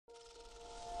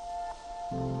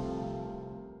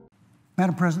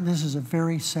Madam President, this is a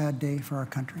very sad day for our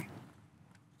country.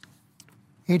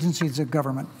 Agencies of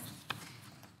government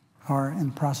are in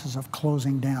the process of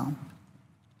closing down.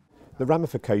 The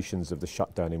ramifications of the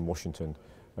shutdown in Washington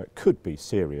could be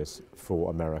serious for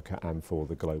America and for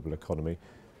the global economy,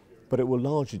 but it will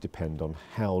largely depend on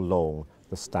how long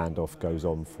the standoff goes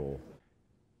on for.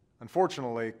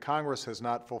 Unfortunately, Congress has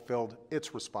not fulfilled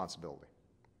its responsibility.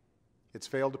 It's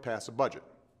failed to pass a budget,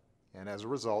 and as a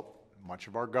result, much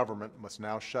of our government must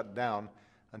now shut down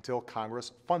until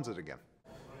Congress funds it again.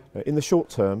 In the short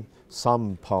term,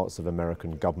 some parts of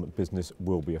American government business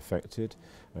will be affected.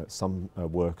 Some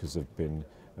workers have been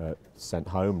sent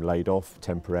home, laid off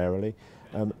temporarily.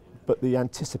 But the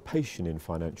anticipation in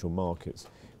financial markets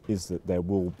is that there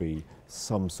will be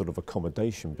some sort of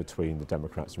accommodation between the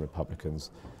Democrats and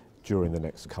Republicans during the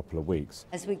next couple of weeks.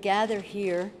 As we gather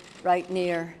here, right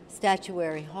near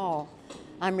Statuary Hall,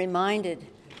 I'm reminded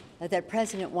that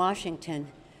President Washington,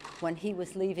 when he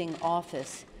was leaving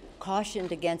office,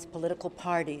 cautioned against political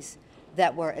parties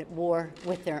that were at war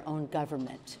with their own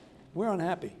government. We're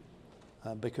unhappy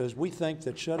because we think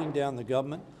that shutting down the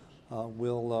government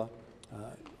will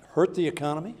hurt the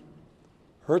economy,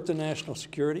 hurt the national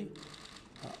security,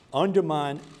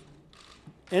 undermine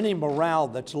any morale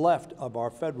that's left of our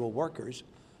federal workers,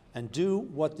 and do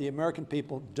what the American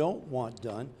people don't want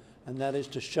done, and that is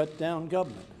to shut down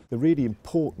government. The really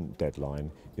important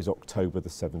deadline is October the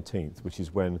 17th, which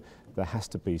is when there has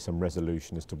to be some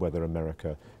resolution as to whether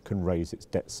America can raise its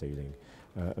debt ceiling.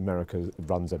 America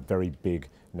runs a very big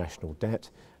national debt,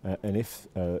 and if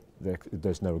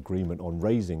there's no agreement on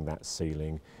raising that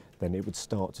ceiling, then it would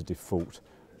start to default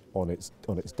on its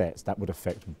debts. That would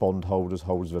affect bondholders,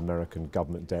 holders of American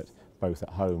government debt, both at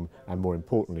home and more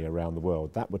importantly around the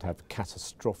world. That would have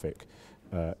catastrophic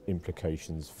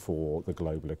implications for the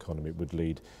global economy. It would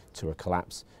lead to a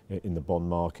collapse in the bond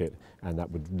market, and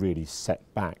that would really set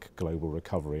back global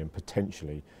recovery and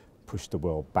potentially push the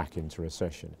world back into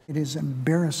recession. It is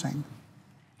embarrassing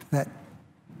that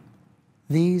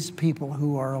these people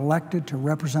who are elected to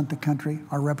represent the country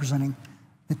are representing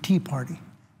the Tea Party,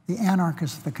 the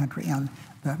anarchists of the country, and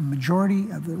the majority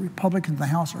of the Republicans in the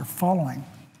House are following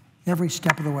every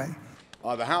step of the way.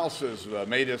 The House has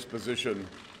made its position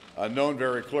known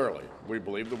very clearly. We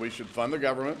believe that we should fund the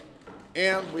government,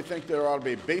 and we think there ought to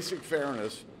be basic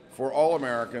fairness for all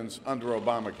Americans under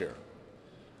Obamacare.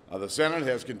 The Senate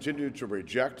has continued to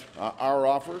reject our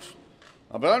offers,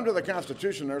 but under the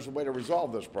Constitution there's a way to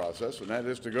resolve this process, and that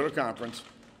is to go to conference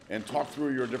and talk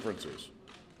through your differences.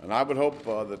 And I would hope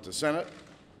that the Senate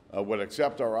would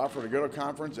accept our offer to go to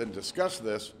conference and discuss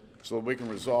this so that we can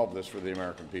resolve this for the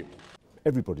American people.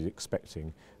 Everybody's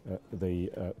expecting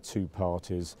the two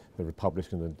parties, the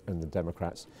Republicans and the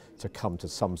Democrats, to come to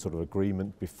some sort of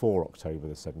agreement before October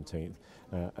the 17th,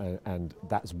 and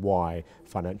that's why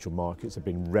financial markets have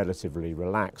been relatively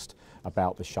relaxed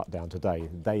about the shutdown today.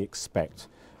 They expect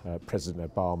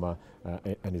President Obama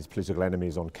and his political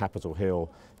enemies on Capitol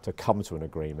Hill to come to an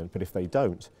agreement, but if they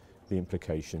don't, the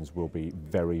implications will be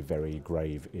very, very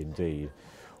grave indeed.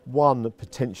 One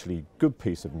potentially good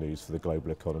piece of news for the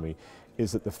global economy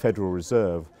is that the Federal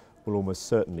Reserve will almost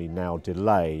certainly now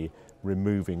delay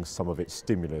removing some of its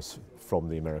stimulus from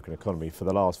the American economy. For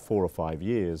the last 4 or 5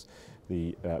 years,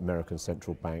 the American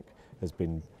Central Bank has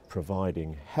been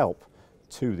providing help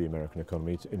to the American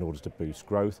economy in order to boost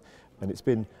growth, and it's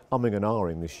been umming and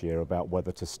ahhing this year about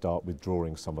whether to start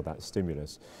withdrawing some of that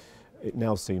stimulus. It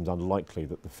now seems unlikely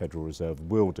that the Federal Reserve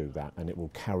will do that, and it will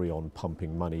carry on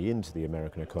pumping money into the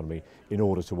American economy in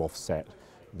order to offset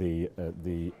the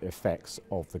effects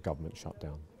of the government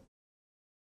shutdown.